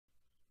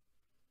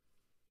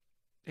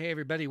Hey,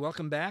 everybody,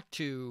 welcome back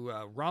to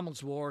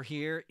Rommel's War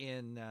here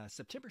in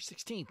September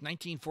 16th,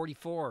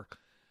 1944.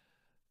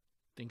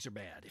 Things are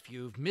bad. If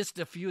you've missed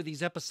a few of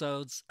these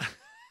episodes,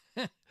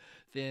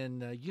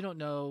 then you don't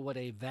know what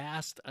a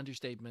vast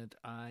understatement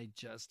I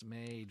just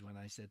made when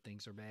I said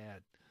things are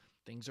bad.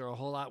 Things are a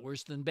whole lot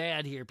worse than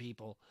bad here,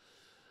 people.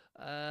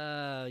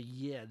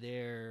 Yeah,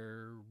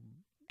 they're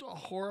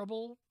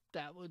horrible.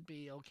 That would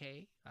be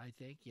okay, I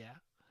think, yeah.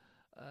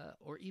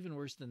 Or even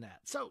worse than that.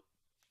 So,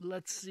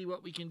 let's see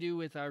what we can do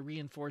with our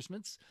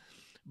reinforcements.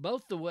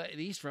 Both the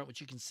east front, which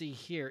you can see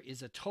here,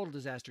 is a total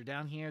disaster.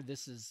 Down here,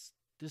 this is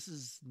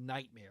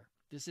nightmare.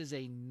 This is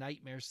a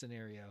nightmare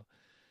scenario,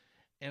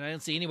 and I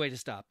don't see any way to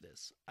stop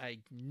this.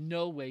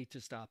 No way to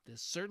stop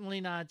this.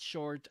 Certainly not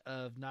short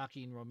of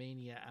knocking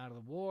Romania out of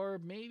the war,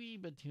 maybe,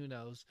 but who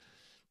knows.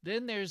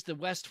 Then there's the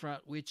west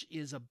front, which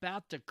is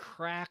about to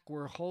crack.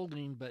 We're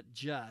holding, but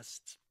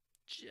just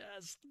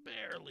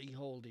barely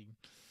holding.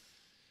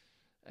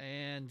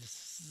 And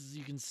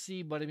you can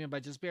see what I mean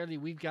by just barely.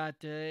 We've got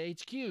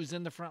HQs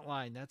in the front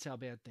line. That's how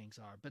bad things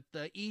are. But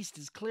the east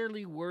is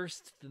clearly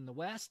worse than the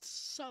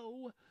west.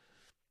 So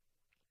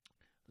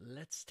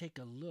let's take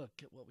a look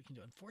at what we can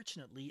do.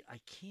 Unfortunately, I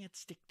can't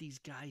stick these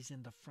guys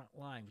in the front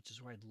line, which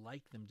is where I'd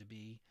like them to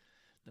be.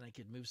 Then I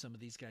could move some of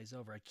these guys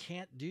over. I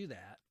can't do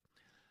that.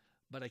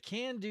 But I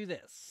can do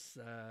this,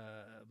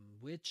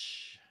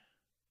 which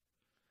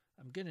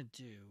I'm going to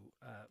do,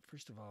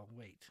 first of all,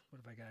 wait,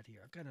 what have I got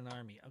here? I've got an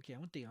army. Okay, I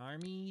want the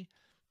army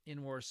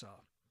in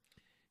Warsaw.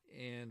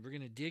 And we're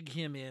going to dig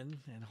him in,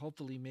 and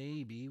hopefully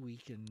maybe we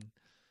can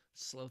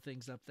slow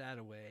things up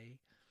that way.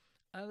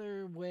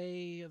 Other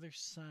way, other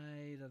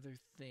side, other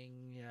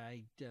thing,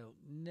 I don't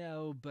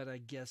know, but I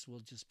guess we'll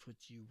just put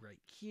you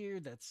right here.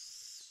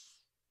 That's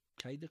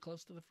kind of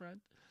close to the front.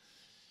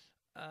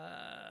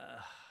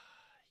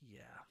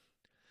 Yeah.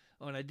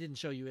 Oh, and I didn't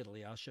show you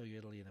Italy. I'll show you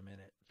Italy in a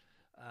minute.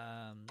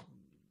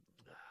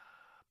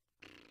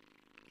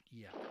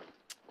 Yeah.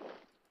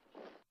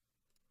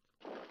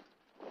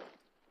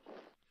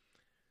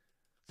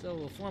 So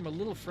we'll form a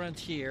little front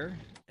here,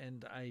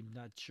 and I'm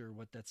not sure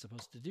what that's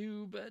supposed to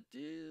do, but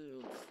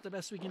it's the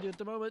best we can do at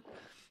the moment.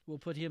 We'll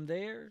put him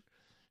there.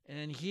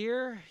 And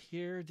here,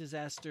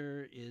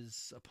 disaster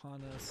is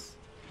upon us.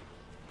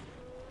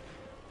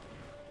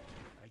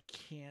 I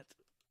can't.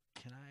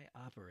 Can I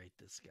operate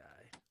this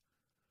guy?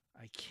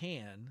 I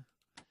can.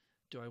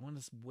 Do I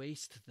want to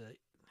waste the...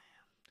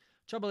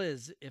 Trouble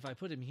is, if I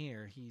put him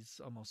here, he's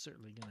almost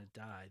certainly going to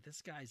die.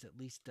 This guy's at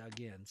least dug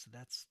in, so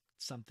that's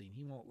something.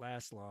 He won't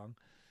last long.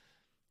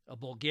 A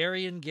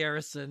Bulgarian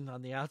garrison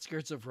on the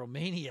outskirts of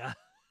Romania.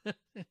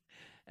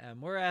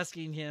 And we're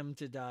asking him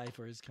to die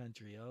for his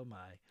country. Oh,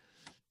 my.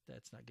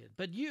 That's not good.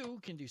 But you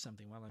can do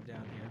something while I'm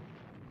down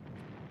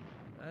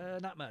here.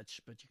 Not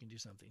much, but you can do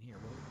something. Here,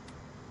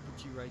 we'll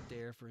put you right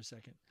there for a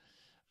second.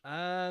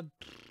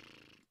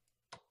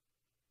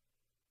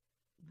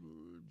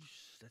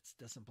 That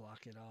doesn't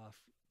block it off.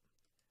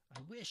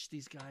 I wish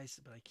these guys,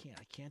 but I can't.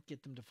 I can't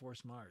get them to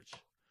force march.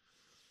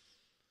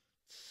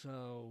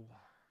 So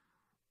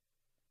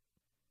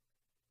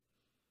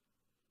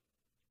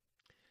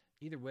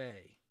either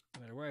way,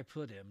 no matter where I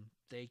put him,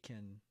 they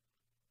can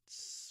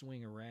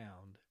swing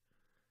around.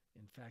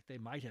 In fact, they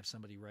might have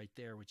somebody right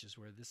there, which is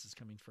where this is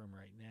coming from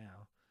right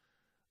now.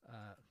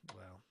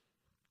 Well,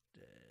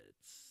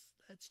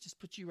 let's just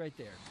put you right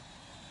there.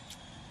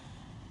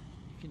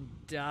 Can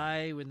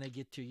die when they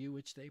get to you,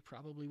 which they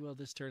probably will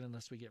this turn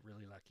unless we get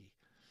really lucky.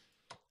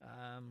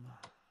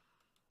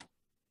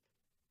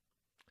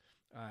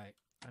 All right,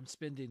 I'm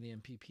spending the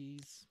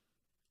MPPs.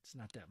 It's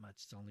not that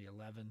much. It's only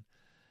 11.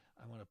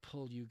 I want to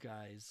pull you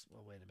guys.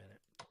 Well, wait a minute.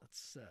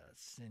 Let's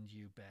send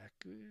you back.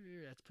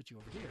 Let's put you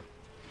over here.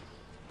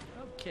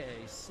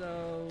 Okay,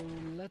 so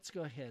let's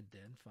go ahead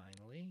then,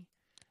 finally.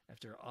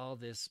 After all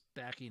this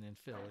backing and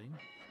filling,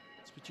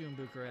 let's put you in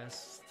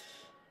Bucharest.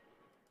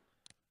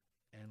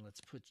 And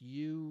let's put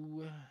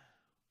you...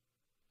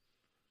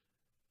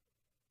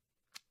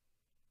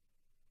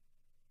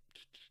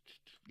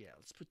 Yeah,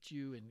 let's put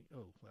you in...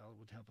 Oh, well, it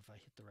would help if I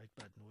hit the right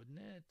button, wouldn't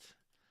it?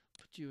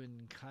 Put you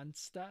in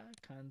Constanta?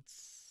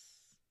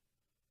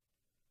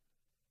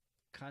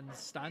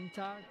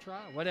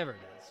 Whatever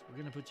it is. We're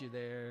going to put you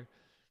there.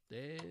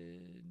 Then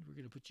we're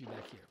going to put you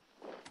back here.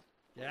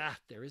 Yeah,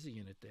 there is a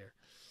unit there.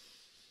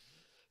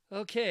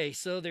 Okay,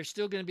 so they're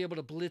still going to be able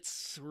to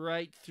blitz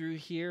right through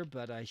here,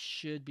 but I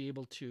should be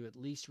able to at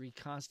least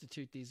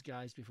reconstitute these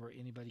guys before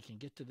anybody can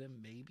get to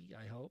them. Maybe,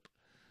 I hope.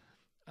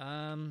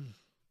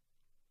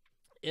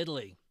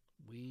 Italy.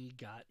 We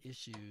got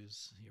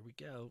issues. Here we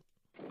go.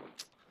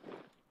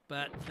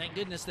 But thank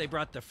goodness they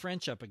brought the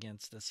French up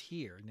against us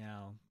here.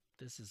 Now,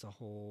 this is a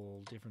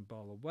whole different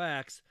ball of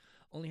wax.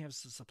 Only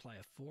has a supply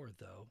of 4,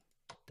 though.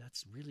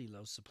 That's really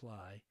low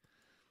supply.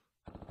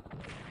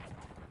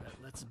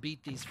 Let's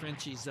beat these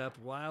Frenchies up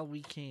while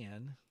we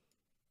can.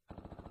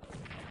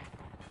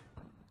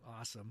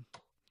 Awesome.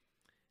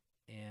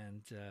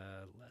 And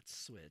let's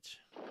switch.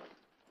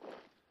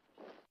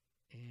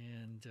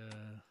 And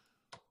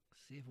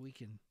see if we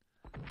can...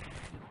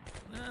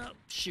 No,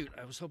 shoot,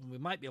 I was hoping we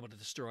might be able to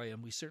destroy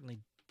him. We certainly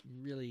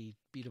really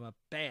beat him up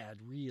bad,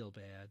 real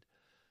bad.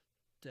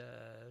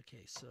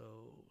 Okay, so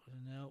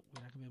no,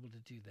 we're not going to be able to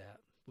do that.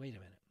 Wait a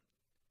minute.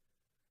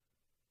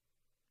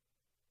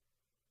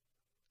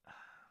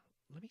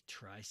 Let me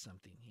try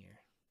something here.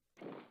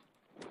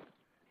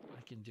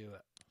 I can do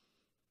it.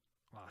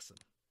 Awesome.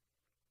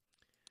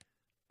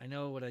 I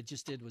know what I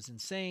just did was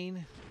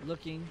insane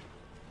looking,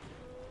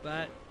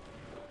 but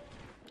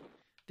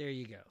there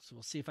you go. So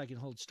we'll see if I can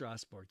hold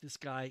Strasbourg. This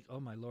guy, oh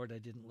my lord, I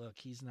didn't look.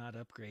 He's not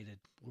upgraded.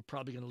 We're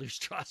probably going to lose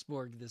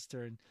Strasbourg this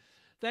turn.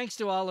 Thanks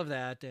to all of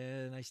that,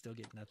 and I still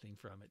get nothing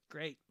from it.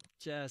 Great.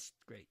 Just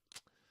great.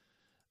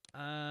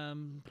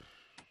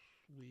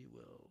 We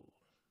will,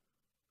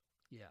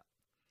 yeah,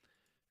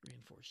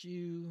 reinforce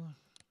you.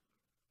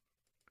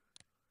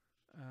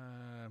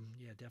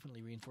 Yeah,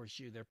 definitely reinforce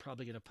you. They're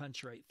probably going to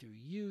punch right through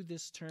you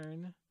this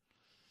turn.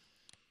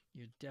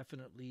 You're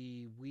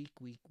definitely weak,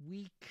 weak,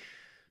 weak.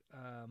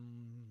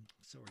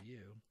 So are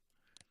you.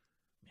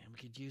 Man, we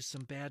could use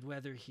some bad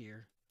weather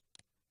here.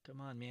 Come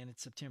on, man,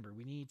 it's September.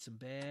 We need some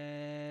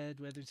bad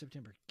weather in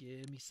September.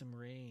 Give me some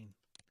rain.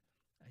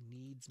 I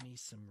needs me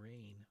some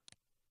rain.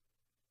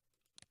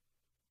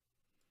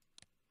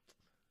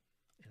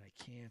 And I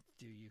can't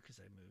do you because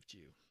I moved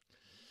you.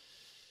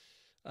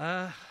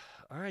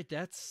 All right,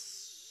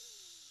 that's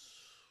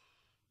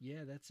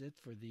it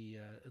for the,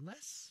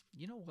 unless,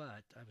 you know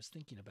what, I was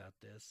thinking about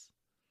this.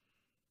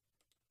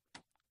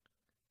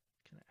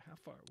 How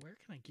far, where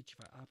can I get you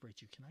if I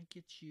operate you? Can I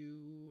get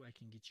you, I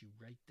can get you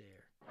right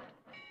there.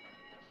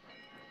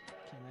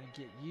 Can I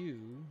get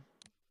you?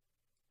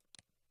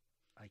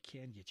 I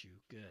can get you,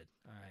 good,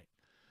 all right.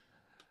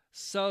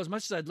 So as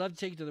much as I'd love to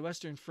take you to the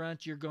Western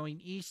Front, you're going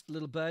east,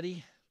 little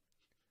buddy.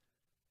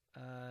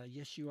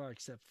 Yes, you are,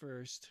 except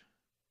first.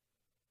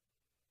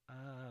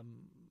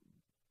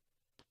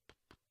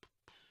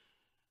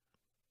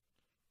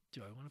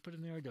 Do I want to put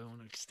him there or do I want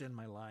to extend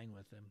my line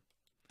with him?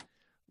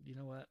 You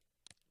know what?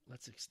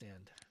 Let's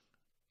extend.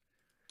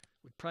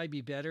 Would probably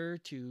be better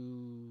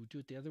to do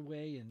it the other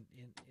way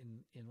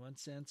in one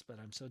sense, but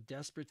I'm so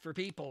desperate for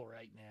people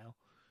right now.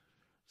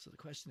 So the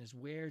question is,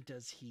 where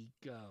does he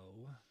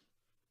go?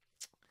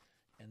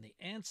 And the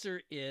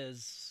answer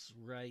is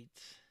right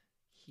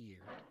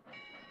here.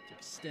 To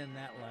extend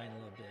that line a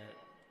little bit.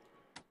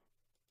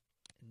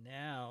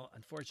 Now,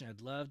 unfortunately,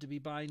 I'd love to be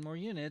buying more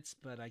units,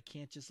 but I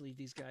can't just leave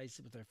these guys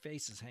with their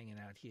faces hanging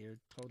out here,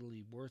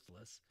 totally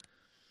worthless.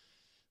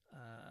 Yeah,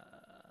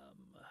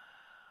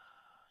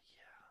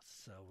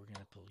 so we're going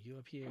to pull you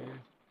up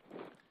here,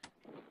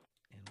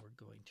 and we're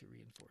going to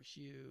reinforce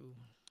you.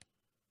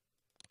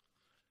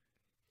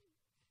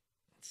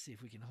 Let's see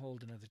if we can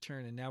hold another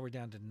turn, and now we're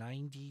down to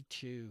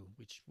 92,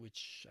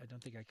 which I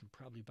don't think I can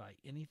probably buy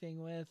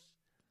anything with.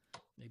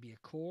 Maybe a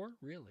core?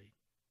 Really?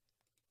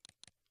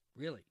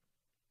 Really?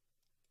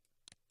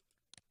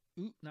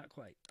 Ooh, not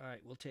quite. All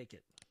right, we'll take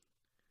it.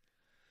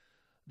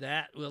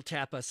 That will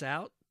tap us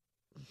out.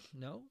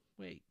 No?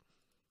 Wait.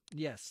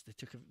 Yes, it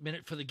took a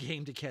minute for the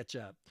game to catch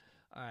up.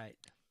 All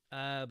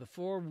right.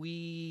 Before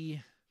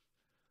we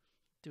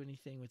do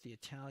anything with the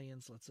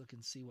Italians, let's look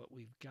and see what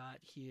we've got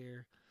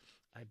here.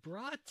 I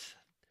brought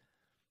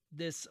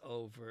this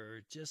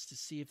over just to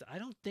see if... I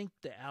don't think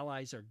the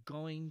Allies are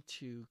going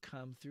to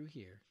come through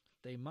here.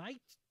 They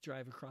might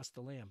drive across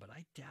the land, but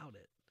I doubt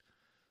it.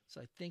 So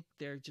I think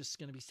they're just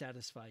going to be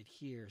satisfied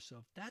here. So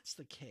if that's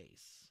the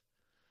case,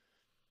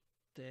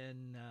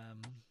 then,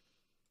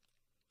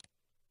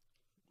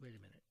 wait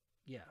a minute.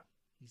 Yeah,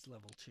 he's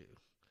level 2.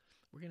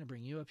 We're going to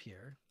bring you up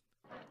here.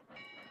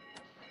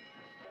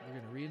 We're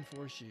going to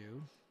reinforce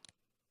you.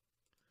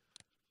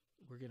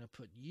 We're going to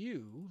put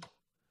you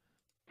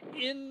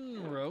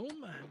in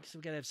Rome. So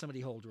we've got to have somebody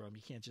hold Rome.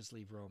 You can't just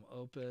leave Rome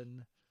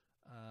open.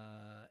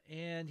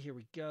 And here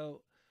we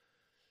go.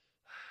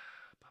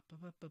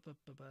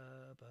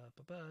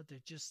 They're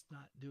just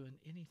not doing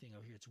anything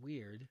over here. It's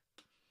weird.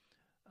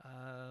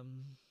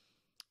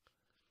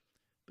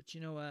 But you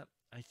know what?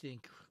 I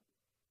think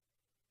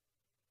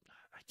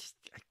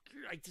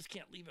I just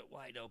can't leave it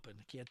wide open.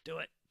 I can't do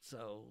it.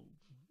 So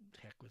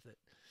heck with it.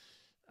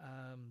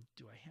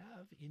 Do I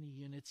have any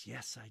units?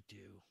 Yes, I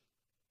do.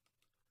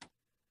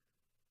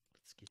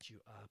 Let's get you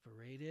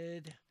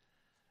operated.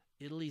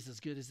 Italy's as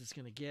good as it's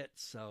going to get.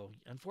 So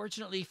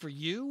unfortunately for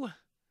you,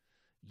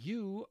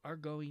 you are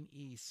going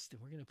east,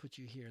 and we're going to put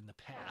you here in the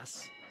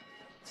pass.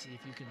 See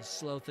if you can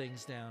slow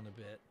things down a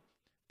bit.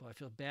 Boy, I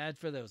feel bad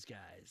for those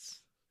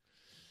guys.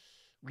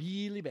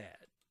 Really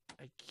bad.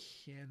 I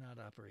cannot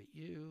operate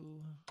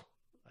you.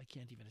 I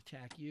can't even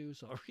attack you,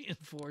 so I'll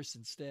reinforce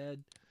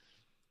instead.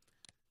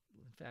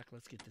 In fact,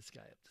 let's get this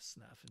guy up to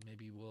snuff, and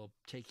maybe we'll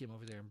take him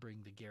over there and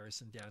bring the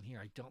garrison down here.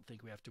 I don't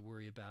think we have to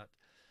worry about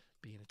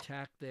being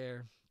attacked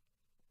there.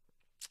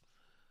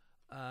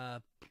 I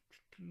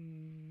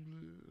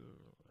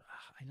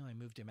know I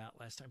moved him out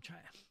last time.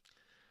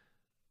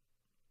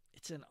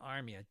 It's an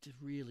army. I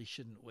really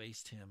shouldn't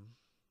waste him.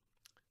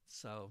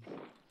 So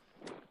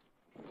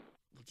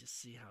we'll just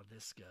see how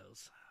this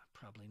goes.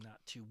 Probably not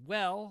too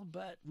well,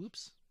 but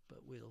whoops.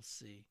 But we'll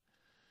see.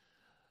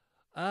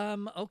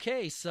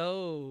 Okay,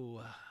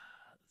 so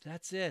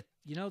that's it.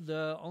 You know,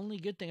 the only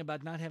good thing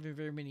about not having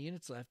very many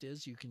units left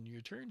is your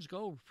turns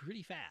go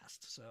pretty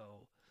fast.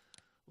 So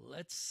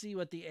let's see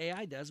what the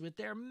AI does with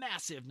their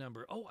massive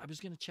number. Oh, I was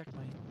going to check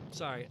my.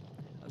 Sorry.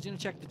 I was going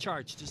to check the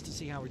charts just to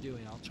see how we're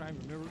doing. I'll try and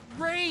remember.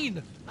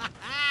 Rain! Ha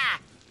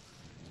ha!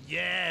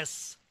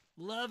 Yes!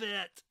 Love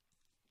it!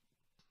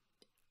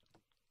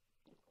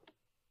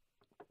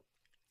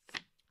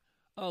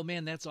 Oh,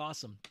 man, that's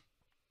awesome.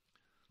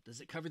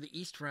 Does it cover the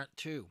East Front,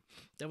 too?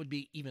 That would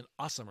be even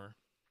awesomer.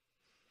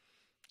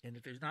 And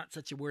if there's not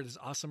such a word as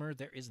awesomer,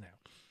 there is now.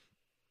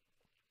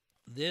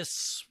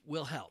 This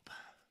will help.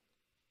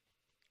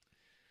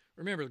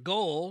 Remember, the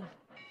goal,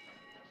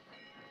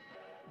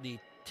 the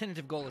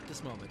tentative goal at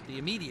this moment, the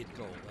immediate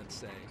goal, let's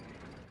say,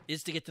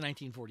 is to get to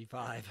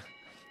 1945.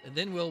 And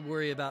then we'll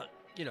worry about,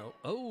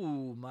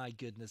 oh my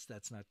goodness,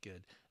 that's not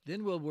good.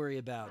 Then we'll worry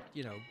about,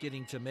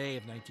 getting to May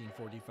of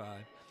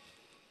 1945.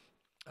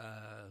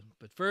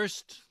 But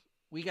first,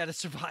 we got to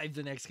survive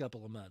the next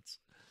couple of months.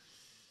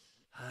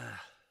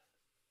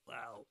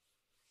 Wow.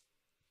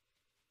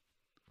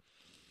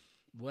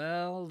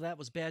 Well, that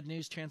was bad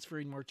news,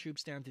 transferring more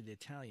troops down to the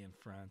Italian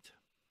front.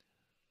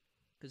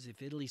 Because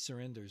if Italy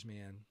surrenders,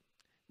 man,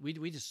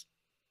 we just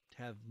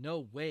have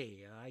no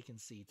way I can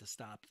see to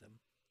stop them.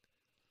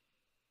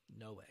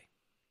 No way.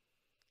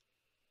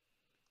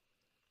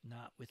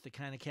 Not with the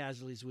kind of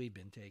casualties we've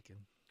been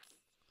taking.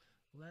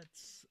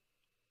 Let's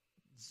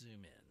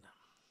zoom in.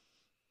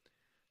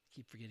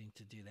 Keep forgetting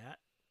to do that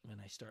when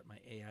I start my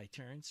AI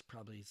turns.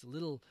 Probably it's a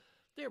little...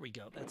 There we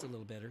go. That's a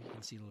little better. You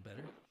can see a little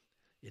better.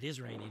 It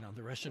is raining on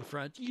the Russian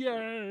front.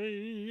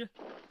 Yay!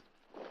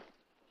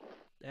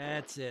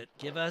 That's it.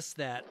 Give us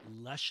that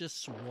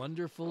luscious,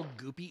 wonderful,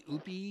 goopy,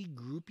 oopy,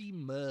 groupy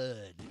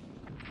mud.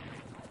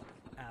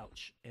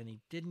 Ouch. And he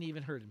didn't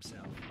even hurt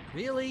himself.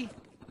 Really?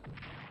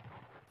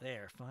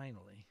 There,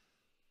 finally.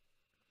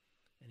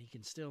 And he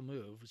can still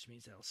move, which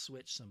means I'll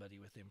switch somebody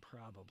with him,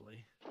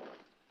 probably.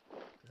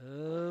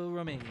 Oh,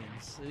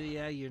 Romanians. Oh,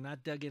 yeah, you're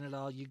not dug in at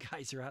all. You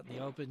guys are out in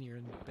the open. You're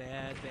in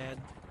bad, bad,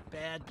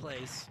 bad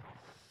place.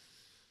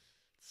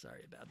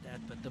 Sorry about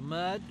that, but the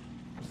mud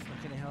is not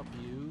going to help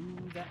you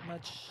that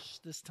much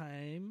this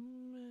time.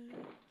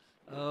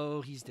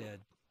 Oh, he's dead.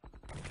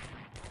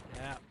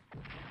 Yeah.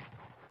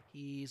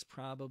 He's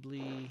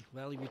probably...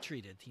 Well, he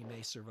retreated. He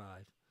may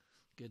survive.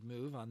 Good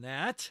move on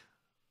that.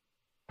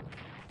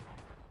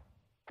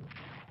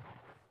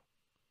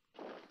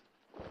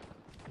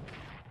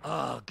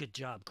 Oh, good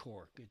job,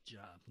 Corps. Good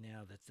job.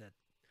 Now that's that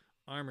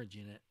armored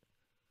unit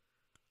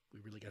we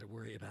really got to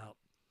worry about.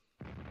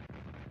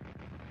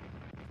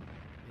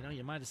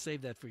 You might have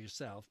saved that for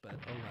yourself, but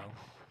oh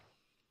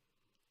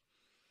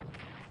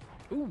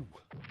well. Ooh.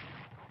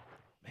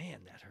 Man,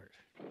 that hurt.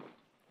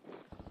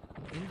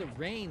 In the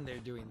rain, they're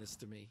doing this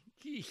to me.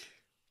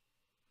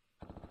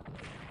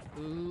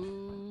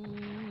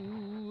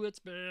 Ooh, it's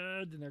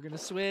bad. And they're going to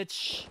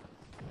switch.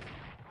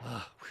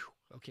 Oh,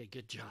 okay,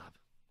 good job.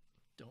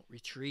 Don't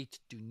retreat.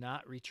 Do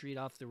not retreat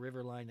off the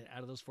river line and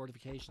out of those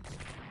fortifications.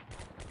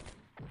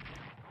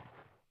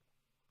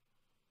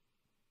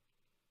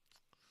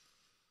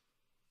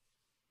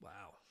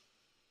 Wow.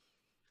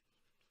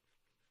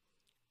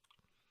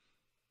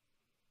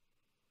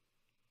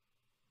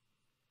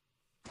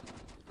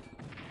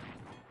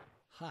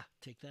 Ha!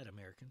 Take that,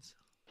 Americans.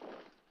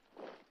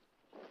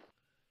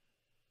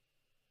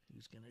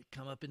 Who's going to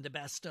come up into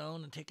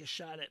Bastogne and take a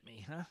shot at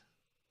me, huh?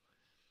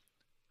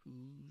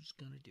 Who's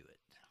going to do it?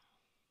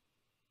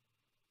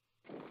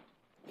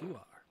 You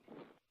are.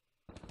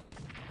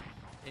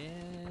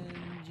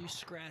 And you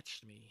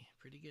scratched me.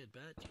 Pretty good,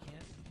 but you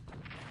can't.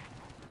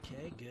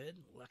 Okay, good.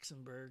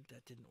 Luxembourg,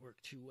 that didn't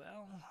work too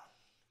well.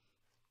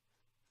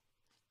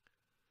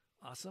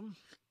 Awesome.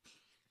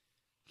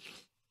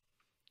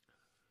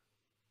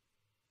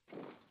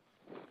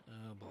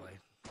 Oh, boy.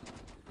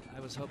 I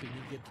was hoping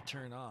he'd get the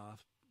turn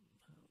off.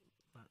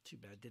 Not too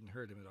bad. Didn't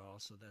hurt him at all,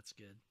 so that's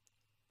good.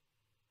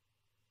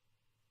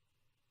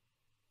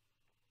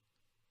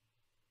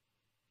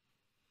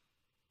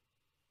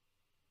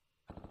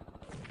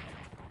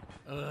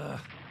 Ugh.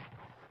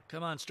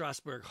 Come on,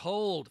 Strasbourg.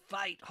 Hold,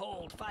 fight,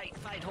 hold, fight,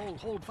 fight,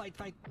 hold, fight,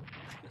 fight.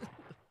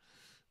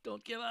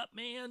 Don't give up,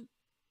 man.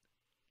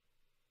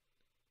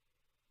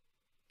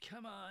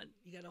 Come on.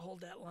 You got to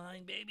hold that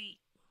line, baby.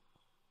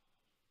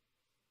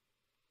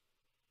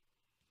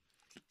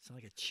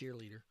 Sound like a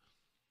cheerleader.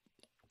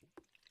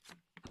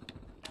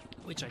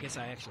 Which I guess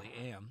I actually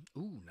am.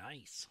 Ooh,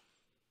 nice.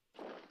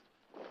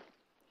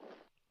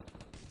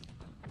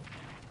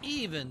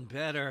 Even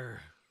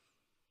better.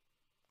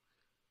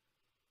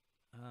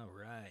 All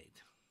right.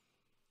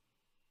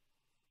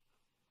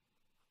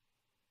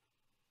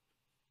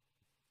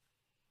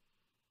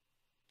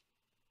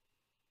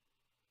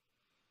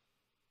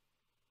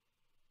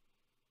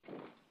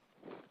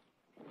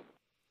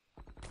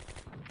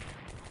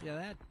 Yeah,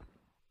 that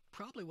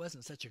probably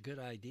wasn't such a good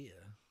idea.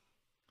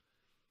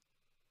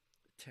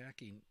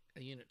 Attacking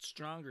a unit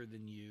stronger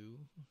than you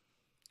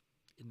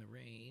in the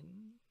rain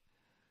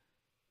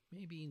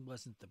maybe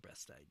wasn't the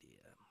best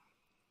idea.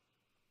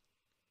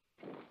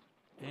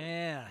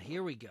 Yeah,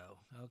 here we go.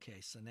 Okay,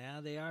 so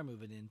now they are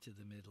moving into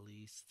the Middle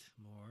East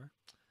more.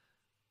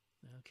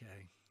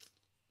 Okay.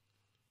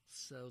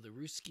 So the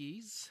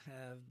Ruskies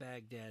have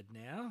Baghdad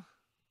now.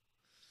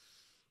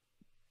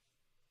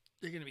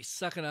 They're going to be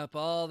sucking up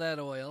all that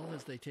oil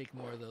as they take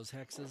more of those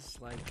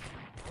hexes. Like,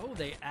 oh,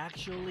 they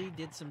actually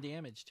did some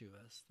damage to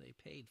us. They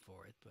paid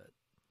for it, but...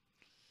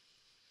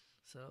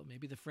 So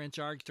maybe the French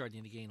are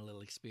starting to gain a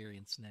little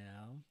experience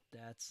now.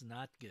 That's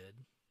not good.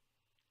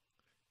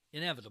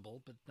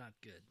 Inevitable, but not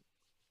good.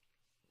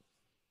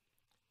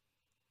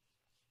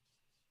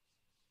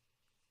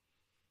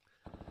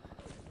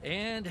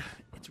 And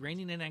it's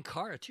raining in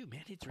Ankara, too.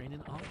 Man, it's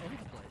raining all over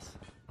the place.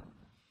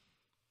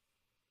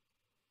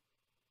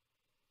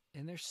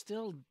 And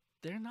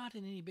they're not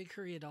in any big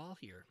hurry at all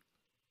here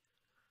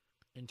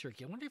in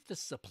Turkey. I wonder if the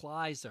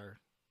supplies are...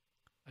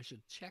 I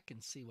should check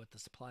and see what the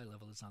supply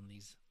level is on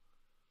these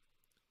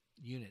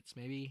units.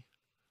 Maybe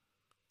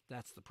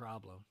that's the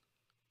problem.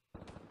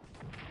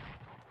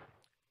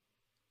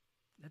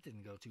 That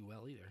didn't go too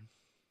well either.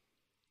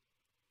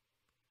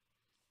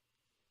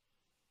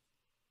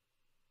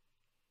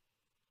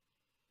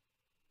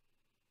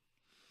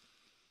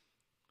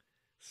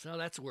 So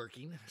that's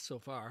working so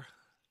far.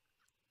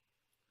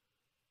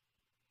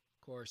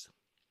 Of course,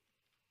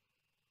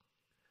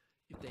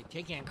 if they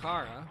take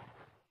Ankara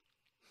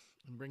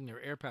and bring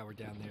their air power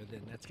down there,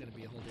 then that's going to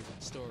be a whole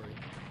different story.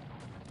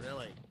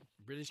 Really?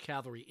 British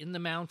cavalry in the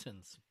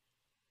mountains.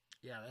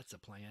 Yeah, that's a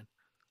plan.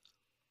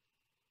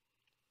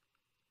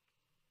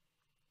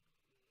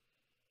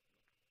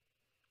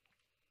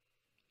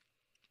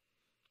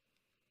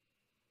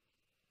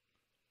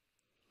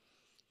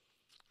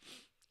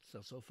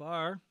 So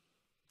far,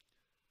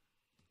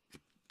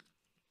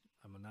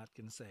 I'm not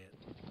going to say it.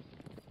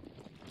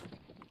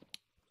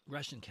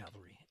 Russian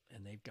cavalry,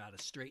 and they've got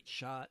a straight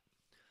shot.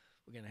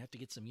 We're going to have to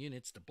get some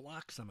units to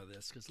block some of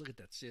this, because look at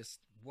that, it's just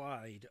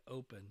wide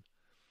open.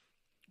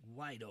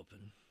 Wide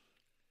open.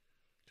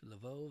 To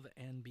Lvov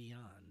and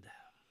beyond.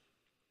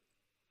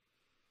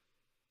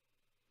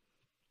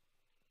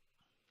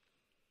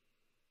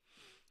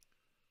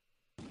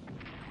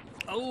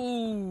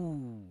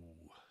 Oh!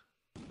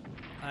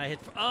 I'd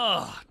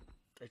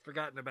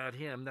forgotten about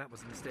him. That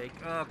was a mistake.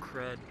 Oh,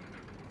 crud.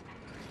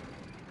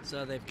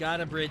 So they've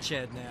got a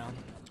bridgehead now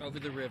over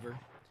the river.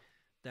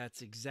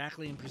 That's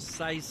exactly and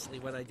precisely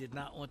what I did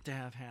not want to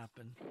have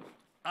happen.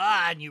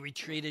 And you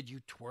retreated,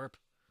 you twerp.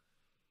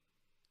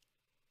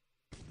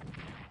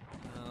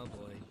 Oh,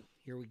 boy.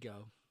 Here we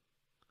go.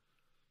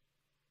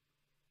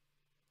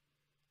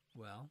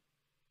 Well.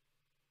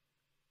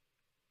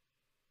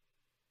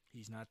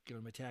 He's not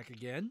going to attack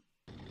again.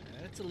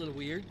 That's a little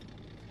weird.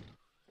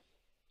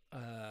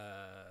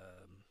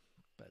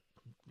 But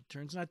the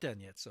turn's not done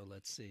yet, so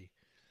let's see.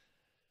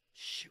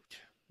 Shoot.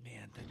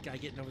 Man, that guy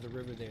getting over the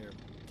river there.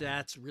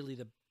 That's really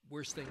the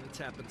worst thing that's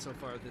happened so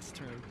far this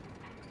turn.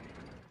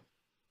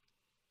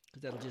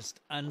 Because that'll just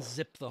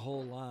unzip the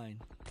whole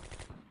line.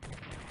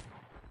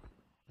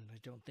 And I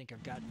don't think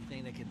I've got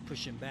anything that can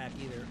push him back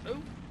either.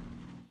 Oh!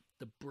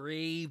 The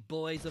brave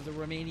boys of the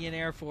Romanian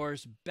Air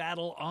Force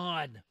battle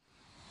on.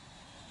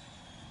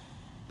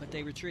 But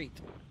they retreat.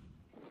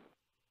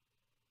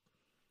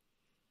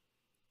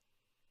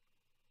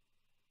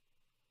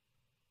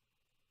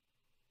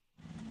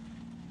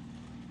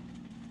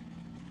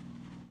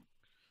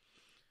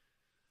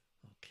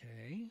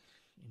 Okay,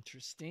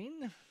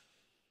 interesting.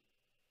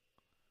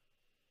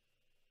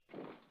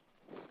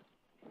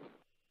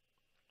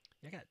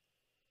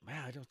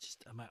 I don't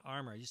just, my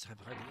armor, I just have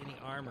hardly any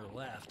armor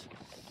left.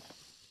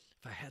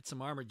 If I had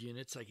some armored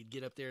units, I could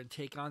get up there and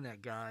take on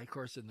that guy. Of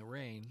course, in the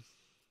rain,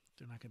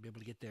 they're not going to be able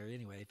to get there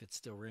anyway if it's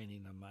still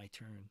raining on my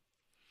turn.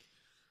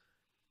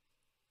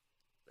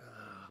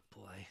 Oh,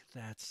 boy,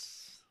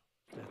 that's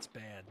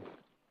bad.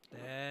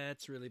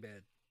 That's really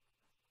bad.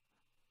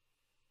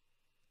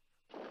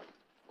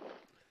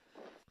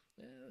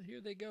 Well,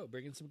 here they go,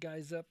 bringing some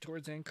guys up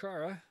towards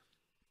Ankara.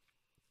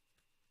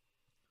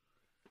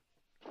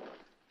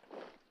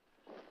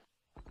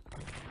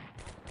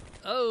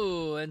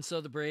 Oh, and so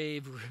the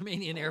brave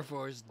Romanian Air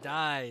Force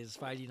dies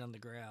fighting on the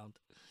ground.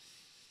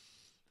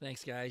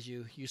 Thanks, guys.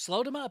 You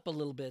slowed them up a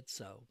little bit,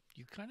 so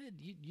you kind of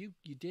you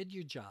did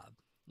your job.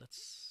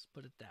 Let's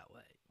put it that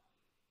way.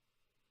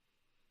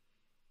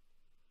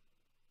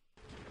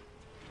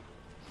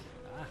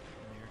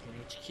 American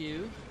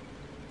HQ,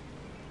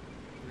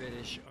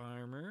 British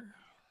armor.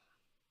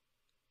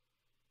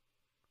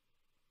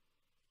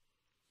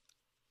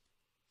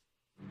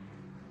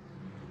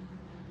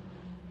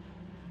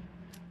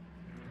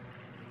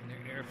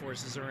 Their air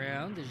forces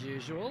around as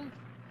usual.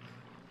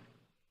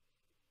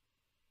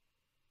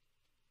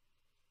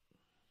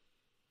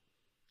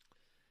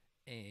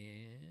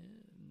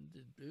 And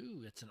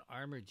ooh, it's an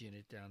armored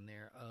unit down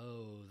there.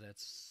 Oh,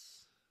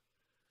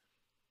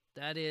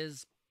 that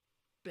is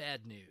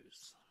bad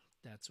news.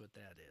 That's what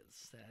that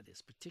is. That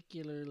is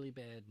particularly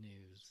bad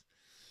news.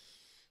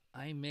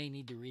 I may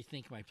need to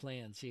rethink my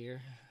plans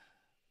here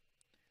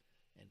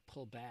and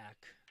pull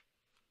back.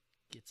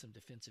 get some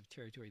defensive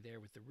territory there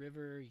with the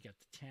river. You got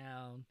the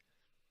town.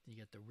 You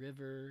got the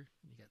river.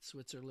 You got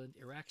Switzerland.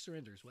 Iraq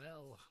surrenders.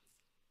 Well,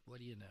 what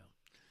do you know?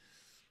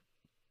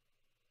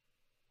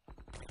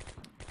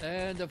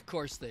 And of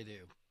course they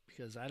do,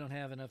 because I don't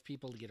have enough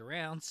people to get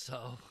around,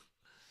 so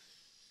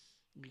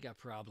we got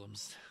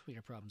problems. We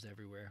got problems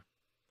everywhere.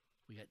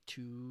 We got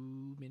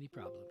too many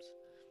problems.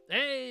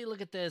 Hey,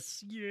 look at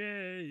this.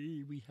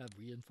 Yay, we have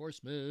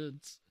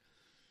reinforcements.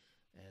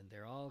 And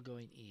they're all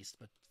going east.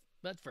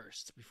 But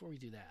first, before we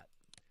do that,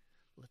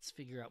 let's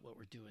figure out what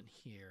we're doing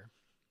here.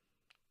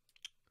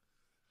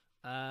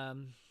 All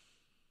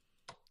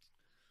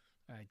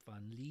right,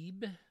 Von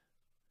Lieb.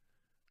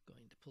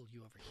 Going to pull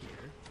you over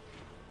here.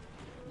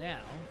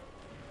 Now,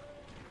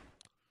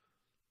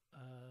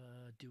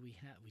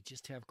 we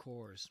just have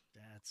cores.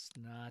 That's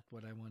not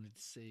what I wanted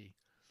to see.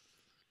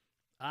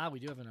 We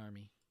do have an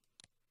army.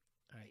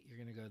 All right, you're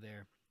going to go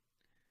there.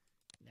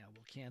 Now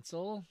we'll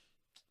cancel.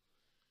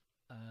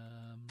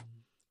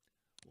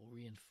 We'll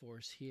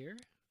reinforce here.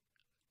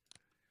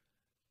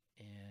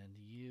 And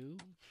you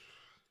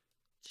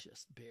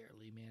just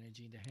barely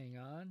managing to hang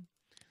on.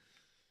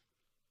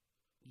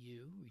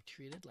 You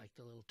retreated like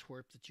the little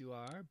twerp that you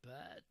are,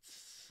 but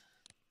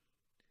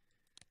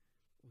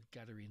we've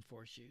got to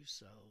reinforce you,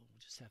 so we'll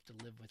just have to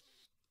live with...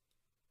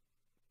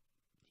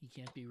 He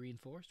can't be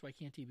reinforced? Why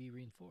can't he be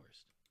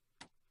reinforced?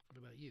 What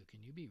about you?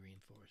 Can you be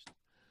reinforced?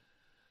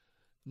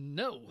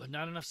 No,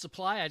 not enough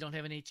supply. I don't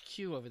have an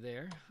HQ over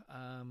there.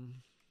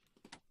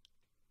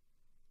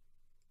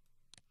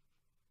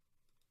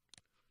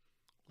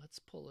 Let's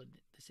pull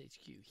this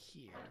HQ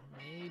here.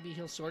 Maybe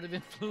he'll sort of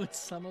influence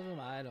some of them.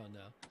 I don't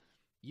know.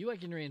 You I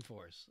can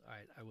reinforce. All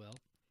right, I will.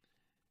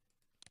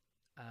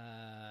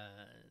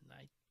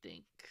 I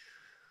think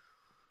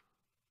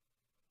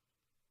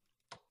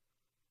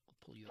we'll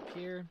pull you up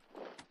here.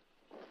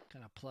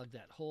 Kind of plug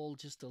that hole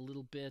just a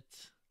little bit.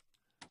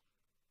 I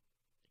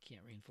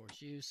can't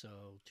reinforce you,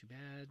 so too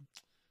bad.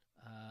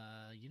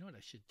 You know what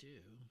I should do?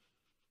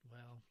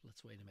 Well,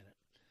 let's wait a minute.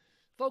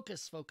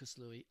 Focus, focus,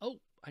 Louis. Oh,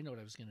 I know what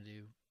I was going to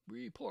do.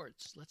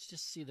 Reports. Let's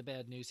just see the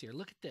bad news here.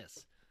 Look at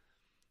this.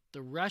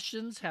 The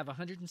Russians have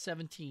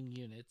 117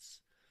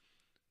 units.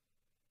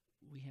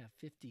 We have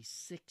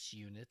 56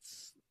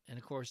 units. And,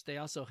 of course, they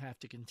also have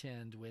to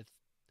contend with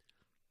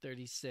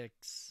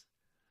 36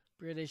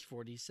 British,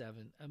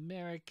 47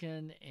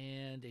 American,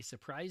 and a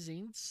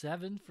surprising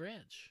 7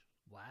 French.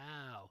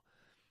 Wow.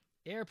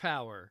 Air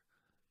power.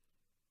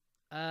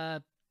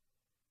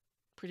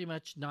 Pretty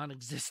much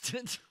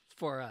non-existent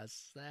for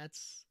us.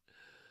 That's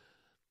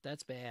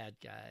bad,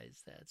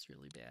 guys. That's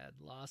really bad.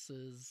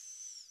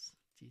 Losses.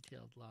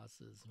 Detailed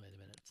losses. Wait a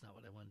minute. It's not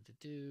what I wanted to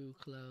do.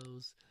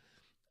 Close.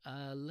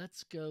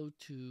 Let's go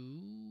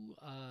to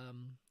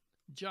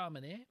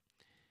Germany.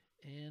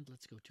 And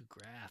let's go to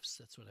graphs.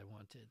 That's what I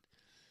wanted.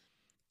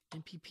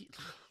 MPP.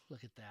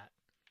 Look at that.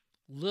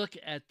 Look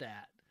at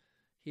that.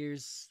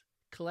 Here's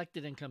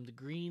collected income. The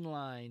green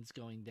line's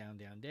going down,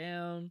 down,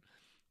 down.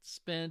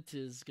 Spent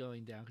is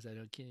going down because I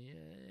don't care.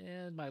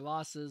 And my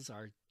losses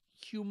are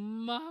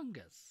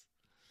humongous.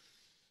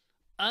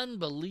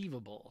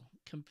 Unbelievable.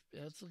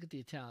 Let's look at the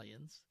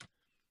Italians.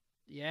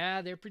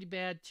 Yeah, they're pretty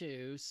bad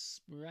too.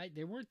 Right?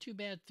 They weren't too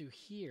bad through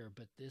here,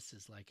 but this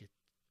is like a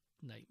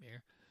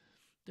nightmare.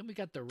 Then we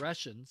got the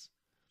Russians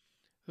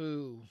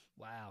who,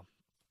 wow,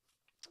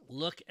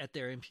 look at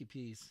their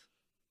MPPs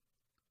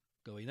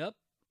going up.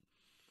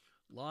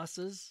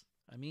 Losses,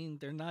 I mean,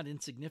 they're not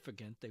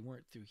insignificant. They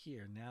weren't through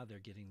here. Now they're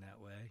getting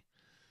that way.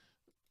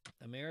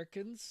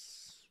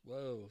 Americans,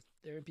 whoa,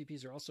 their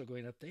MPPs are also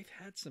going up. They've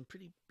had some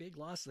pretty big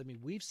losses. I mean,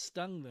 we've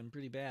stung them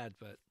pretty bad,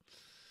 but...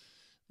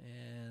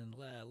 And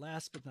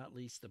last but not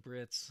least, the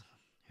Brits,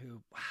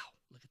 who, wow,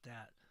 look at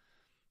that.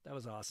 That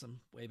was awesome.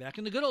 Way back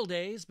in the good old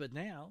days, but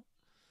now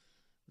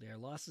their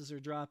losses are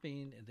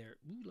dropping. And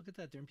ooh, look at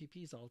that. Their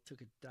MPPs all took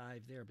a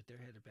dive there, but they're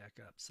headed back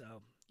up.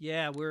 So,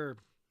 yeah, we're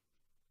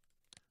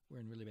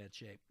in really bad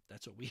shape.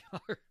 That's what we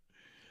are.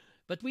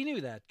 But we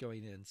knew that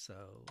going in.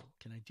 So,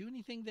 can I do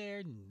anything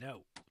there?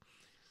 No.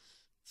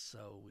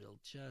 So, we'll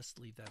just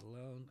leave that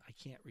alone. I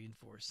can't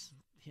reinforce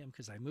him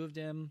because I moved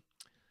him.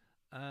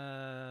 Should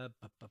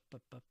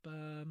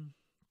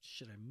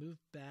I move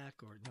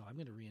back or no? I'm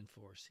going to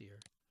reinforce here.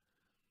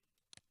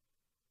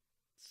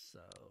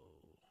 So,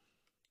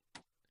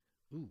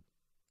 ooh,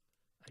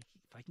 if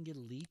I can get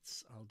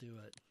elites, I'll do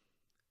it.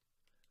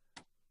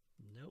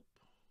 Nope.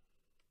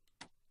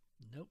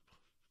 Nope.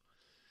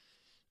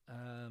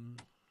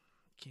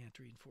 Can't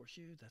reinforce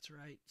you. That's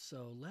right.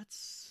 So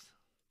let's.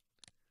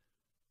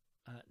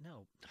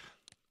 No.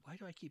 Why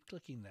do I keep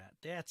clicking that?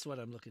 That's what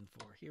I'm looking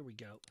for. Here we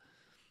go.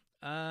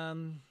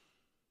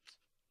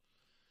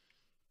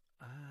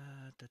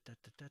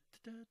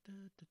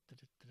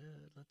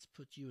 Let's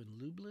put you in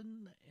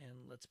Lublin,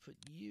 and let's put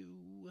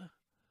you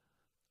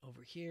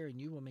over here, and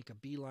you will make a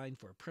beeline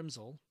for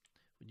Primsel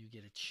when you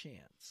get a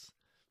chance.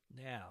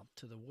 Now,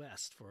 to the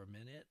west for a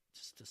minute,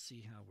 just to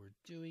see how we're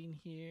doing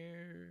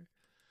here.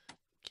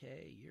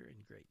 Okay, you're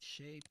in great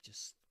shape.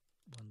 Just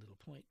one little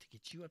point to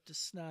get you up to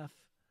snuff.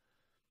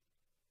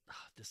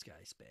 Oh, this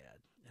guy's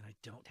bad, and I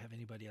don't have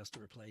anybody else to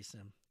replace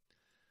him.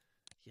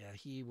 Yeah,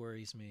 he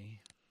worries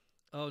me.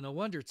 Oh, no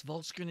wonder it's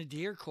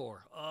Volksgrenadier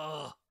Corps.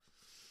 Oh,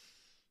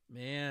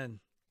 man.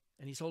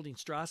 And he's holding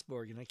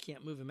Strasbourg, and I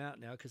can't move him out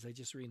now because I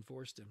just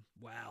reinforced him.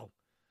 Wow.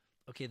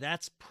 Okay,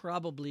 that's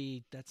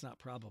not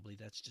probably,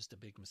 that's just a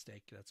big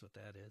mistake. That's what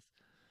that is.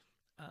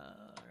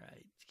 All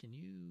right, can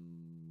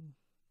you...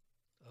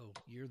 Oh,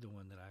 you're the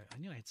one that I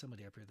knew I had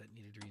somebody up here that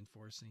needed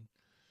reinforcing.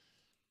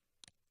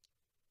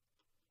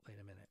 Wait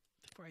a minute.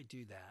 Before I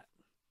do that,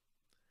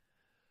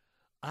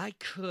 I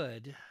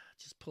could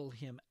just pull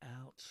him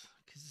out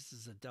because this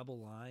is a double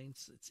line.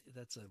 So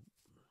that's a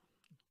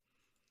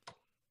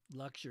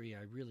luxury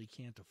I really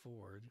can't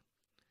afford.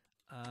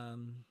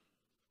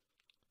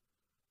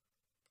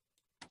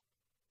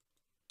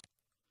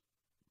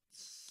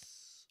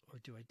 Or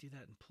do I do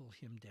that and pull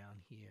him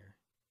down here?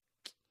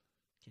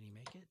 Can he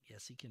make it?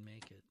 Yes, he can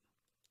make it.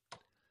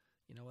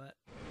 You know what?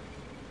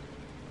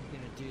 I'm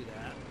going to do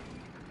that.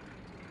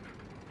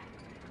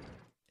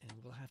 And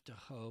we'll have to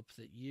hope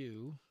that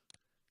you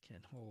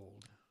can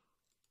hold.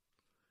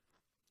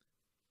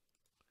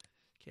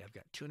 Okay, I've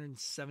got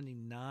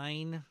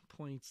 279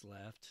 points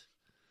left.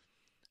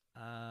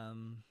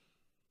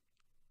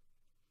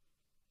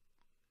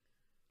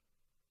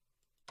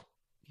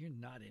 You're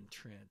not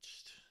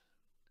entrenched.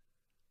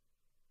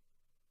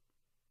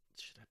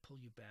 Should I pull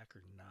you back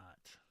or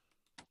not?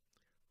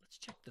 Let's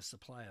check the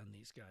supply on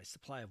these guys.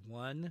 Supply of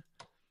 1.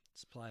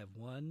 Supply of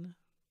 1.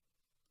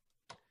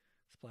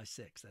 Supply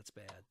 6. That's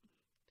bad.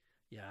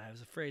 Yeah, I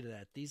was afraid of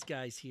that. These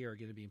guys here are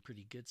going to be in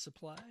pretty good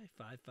supply.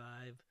 5,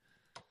 5.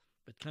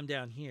 But come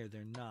down here,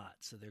 they're not.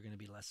 So they're going to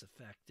be less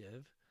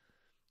effective.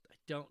 I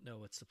don't know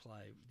what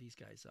supply these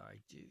guys are.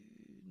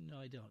 No,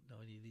 I don't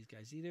know any of these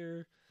guys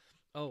either.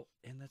 Oh,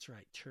 and that's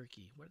right.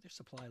 Turkey. What are their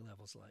supply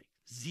levels like?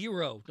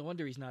 0. No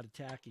wonder he's not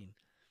attacking.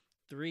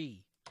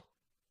 3,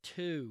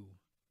 2,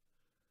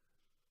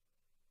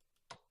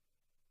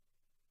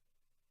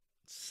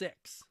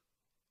 6.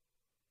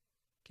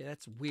 Okay,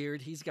 that's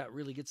weird. He's got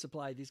really good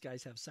supply. These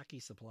guys have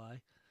sucky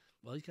supply.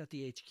 Well, he's got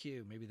the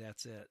HQ. Maybe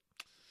that's it.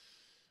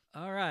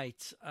 All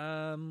right.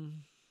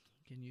 Can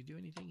you do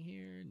anything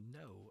here?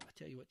 No. I'll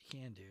tell you what you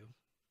can do.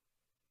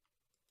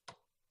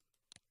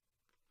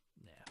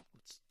 Nah,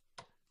 it's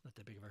not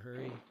that big of a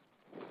hurry.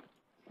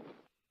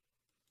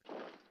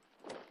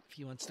 If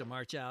he wants to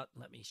march out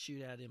and let me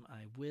shoot at him,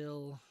 I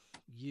will.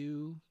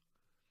 You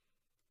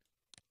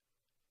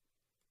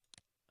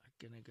are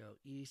going to go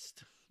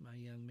east, my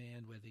young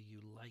man, whether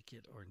you like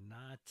it or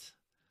not.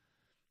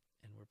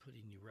 And we're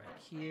putting you right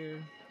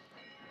here.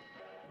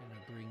 I'm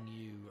going to bring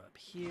you up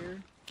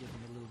here. Give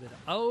him a little bit of...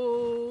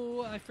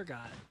 Oh, I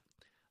forgot.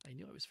 I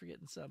knew I was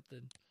forgetting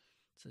something.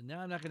 So now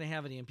I'm not going to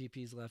have any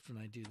MPPs left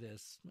when I do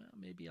this. Well,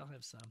 maybe I'll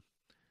have some.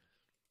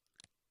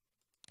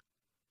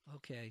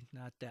 Okay,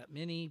 not that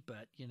many,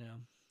 but, you know,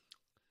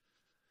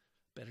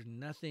 better than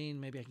nothing.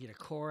 Maybe I can get a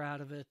core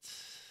out of it.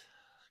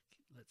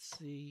 Let's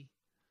see.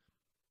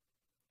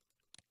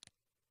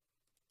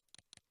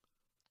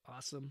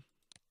 Awesome.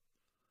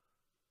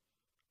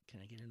 Can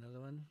I get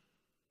another one?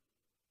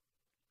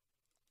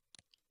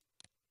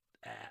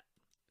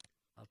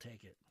 I'll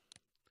take it.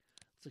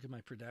 Let's look at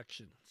my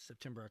production.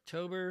 September,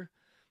 October,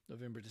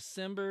 November,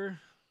 December.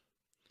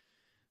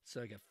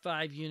 So I got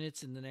 5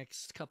 units in the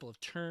next couple of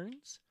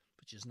turns,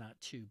 which is not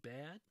too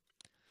bad.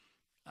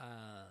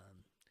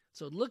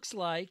 So it looks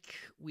like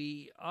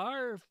we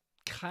are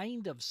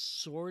kind of,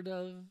 sort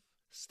of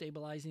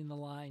stabilizing the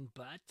line,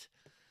 but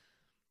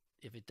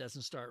if it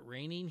doesn't start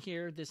raining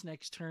here this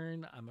next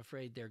turn, I'm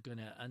afraid they're going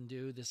to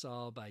undo this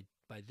all by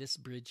this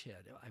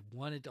bridgehead. I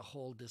wanted to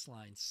hold this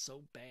line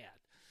so bad.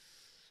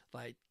 If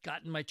I'd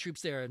gotten my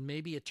troops there and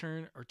maybe a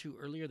turn or two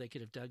earlier, they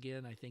could have dug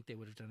in. I think they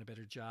would have done a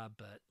better job,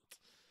 but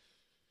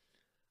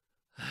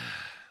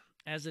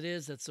as it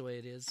is, that's the way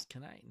it is.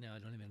 Can I? No, I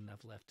don't have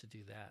enough left to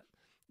do that.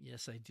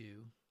 Yes, I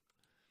do.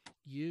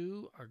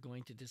 You are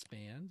going to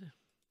disband,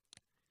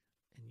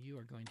 and you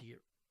are going to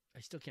get... I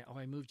still can't... Oh,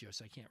 I moved you,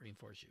 so I can't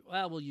reinforce you.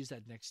 Well, we'll use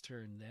that next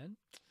turn then.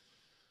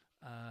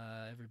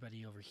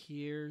 Everybody over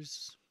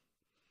here's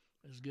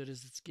as good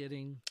as it's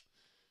getting.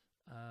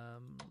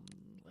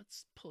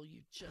 Let's pull you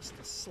just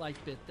a slight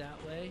bit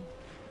that way.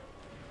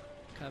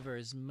 Cover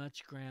as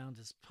much ground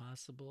as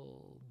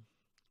possible.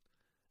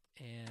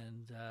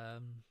 And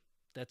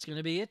that's going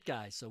to be it,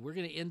 guys. So we're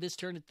going to end this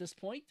turn at this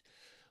point.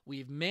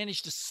 We've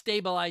managed to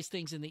stabilize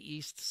things in the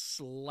east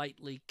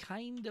slightly,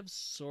 kind of,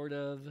 sort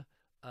of.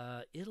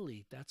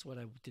 Italy, that's what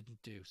I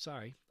didn't do.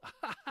 Sorry.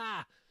 It's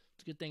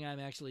a good thing I'm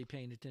actually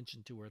paying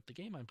attention to the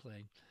game I'm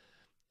playing.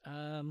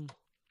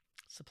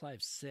 Supply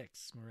of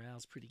 6.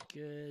 Morale's pretty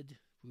good.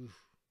 Oof,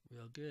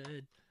 real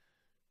good.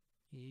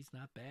 He's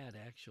not bad,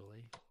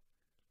 actually.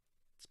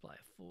 Supply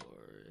of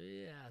 4.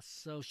 Yeah,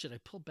 so should I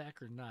pull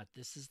back or not?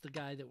 This is the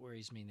guy that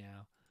worries me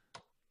now.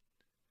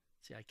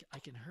 See, I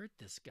can hurt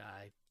this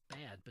guy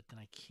bad, but then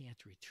I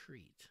can't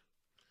retreat.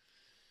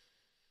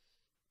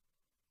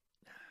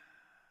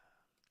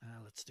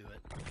 Let's do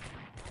it.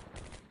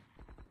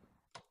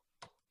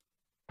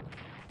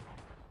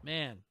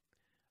 Man,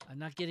 I'm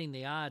not getting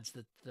the odds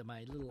that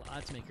my little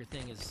odds maker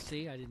thing is.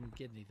 See, I didn't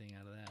get anything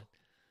out of that.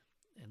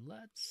 And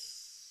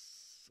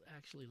let's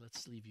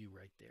leave you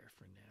right there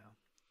for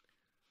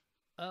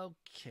now.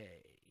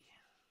 Okay.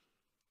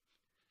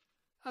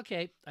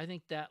 Okay, I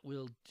think that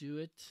will do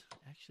it.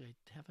 Actually,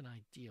 I have an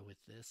idea with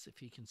this. If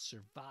he can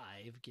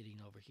survive getting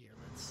over here.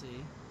 Let's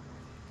see.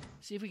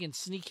 See if we can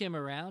sneak him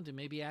around and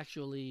maybe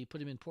actually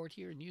put him in port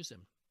here and use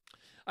him.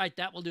 All right,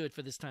 that will do it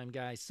for this time,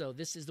 guys. So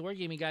this is the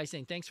Wargaming guy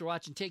saying thanks for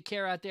watching. Take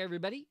care out there,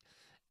 everybody.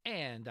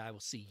 And I will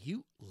see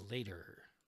you later.